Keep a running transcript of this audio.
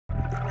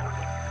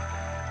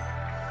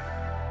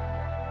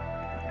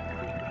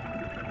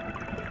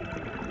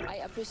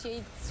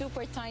appreciate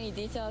super tiny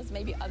details,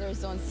 maybe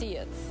others don't see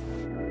it.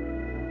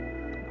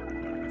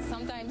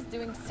 Sometimes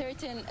doing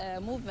certain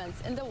movements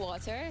in the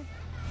water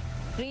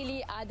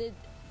really added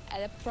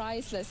a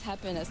priceless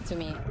happiness to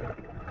me.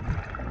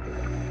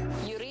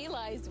 You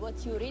realize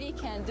what you really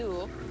can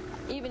do,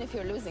 even if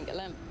you're losing a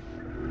limb.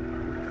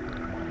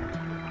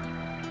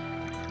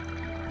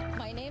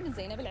 My name is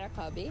Zainab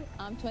Al-Eqabi.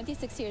 I'm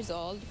 26 years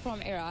old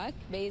from Iraq,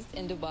 based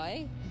in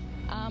Dubai.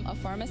 I'm a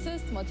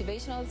pharmacist,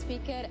 motivational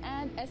speaker,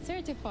 and a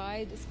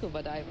certified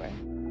scuba diver.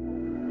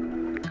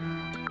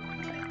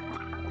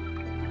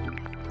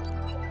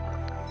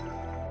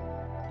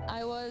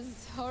 I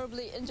was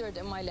horribly injured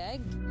in my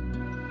leg.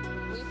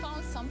 We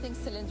found something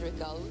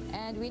cylindrical,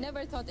 and we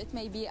never thought it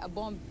may be a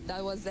bomb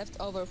that was left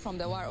over from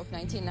the war of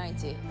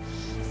 1990.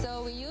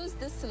 So we used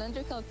this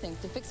cylindrical thing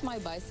to fix my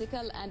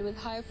bicycle, and with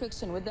high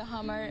friction with the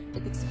hammer,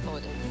 it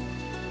exploded.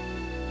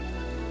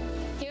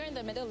 Here in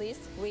the Middle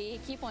East, we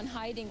keep on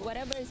hiding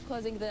whatever is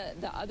causing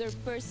the other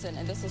person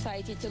in the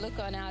society to look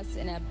on us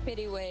in a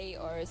pity way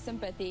or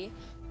sympathy.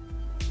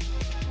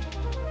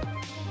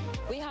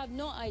 We have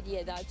no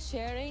idea that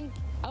sharing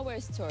our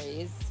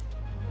stories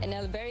in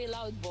a very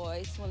loud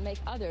voice will make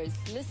others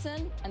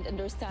listen and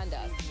understand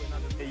us.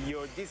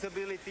 Your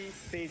disability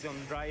stays on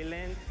dry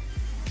land.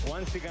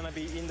 Once you're gonna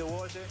be in the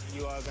water,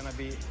 you are gonna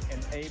be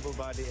an able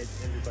body as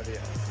everybody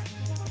else.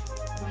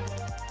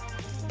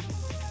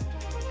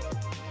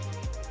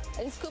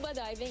 In scuba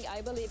diving,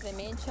 I believe the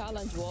main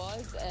challenge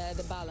was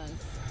the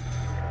balance.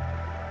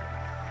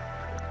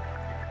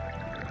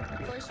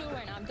 For sure,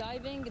 when I'm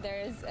diving,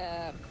 there's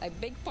a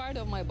big part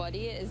of my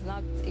body is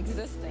not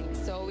existing,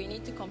 so we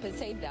need to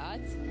compensate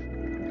that.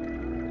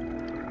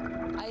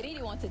 I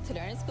really wanted to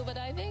learn scuba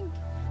diving.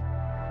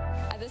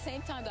 At the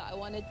same time that I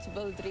wanted to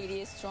build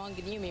really strong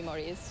new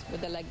memories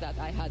with the leg that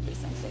I had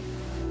recently.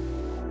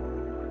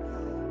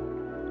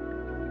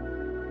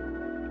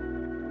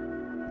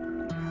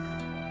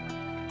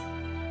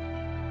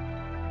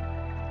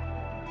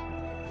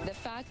 The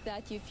fact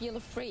that you feel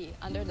free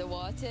under the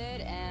water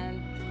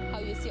and how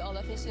you see all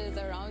the fishes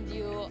around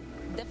you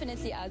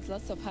definitely adds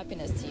lots of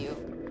happiness to you.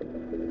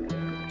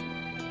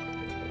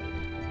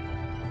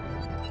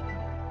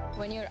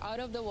 When you're out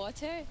of the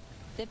water,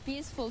 the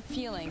peaceful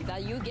feeling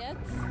that you get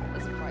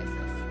is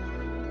priceless.